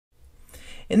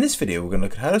In this video, we're going to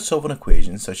look at how to solve an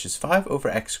equation such as 5 over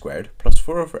x squared plus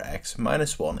 4 over x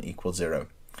minus 1 equals 0.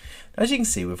 Now, as you can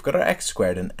see, we've got our x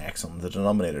squared and x on the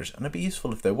denominators, and it'd be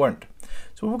useful if they weren't.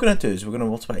 So what we're going to do is we're going to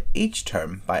multiply each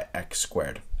term by x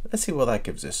squared. Let's see what that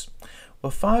gives us.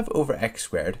 Well, 5 over x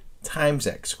squared times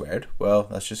x squared, well,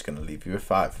 that's just going to leave you with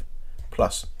 5,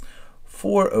 plus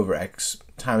 4 over x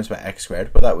times by x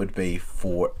squared, well, that would be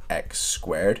 4x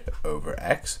squared over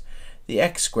x. The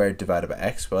x squared divided by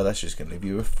x, well, that's just going to leave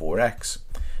you with 4x.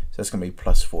 So that's going to be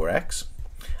plus 4x.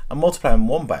 And multiplying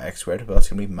 1 by x squared, well, that's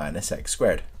going to be minus x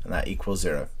squared, and that equals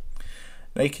 0.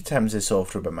 Now you can times this all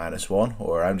through by minus 1,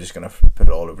 or I'm just going to put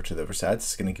it all over to the other side.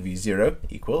 It's going to give you 0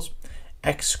 equals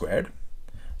x squared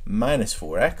minus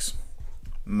 4x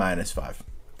minus 5.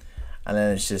 And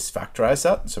then it's just factorize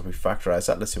that. So if we factorize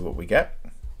that, let's see what we get.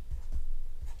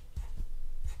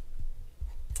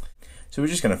 So we're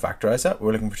just going to factorize that.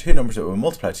 We're looking for two numbers that will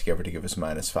multiply together to give us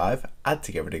minus 5, add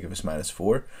together to give us minus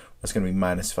 4. That's going to be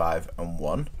minus 5 and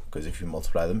 1, because if you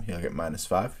multiply them, you'll get minus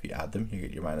 5. If you add them, you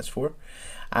get your minus 4.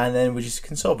 And then we just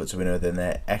can solve it. So we know then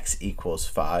that x equals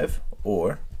 5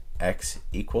 or x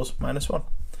equals minus 1.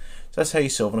 So that's how you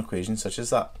solve an equation such as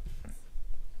that.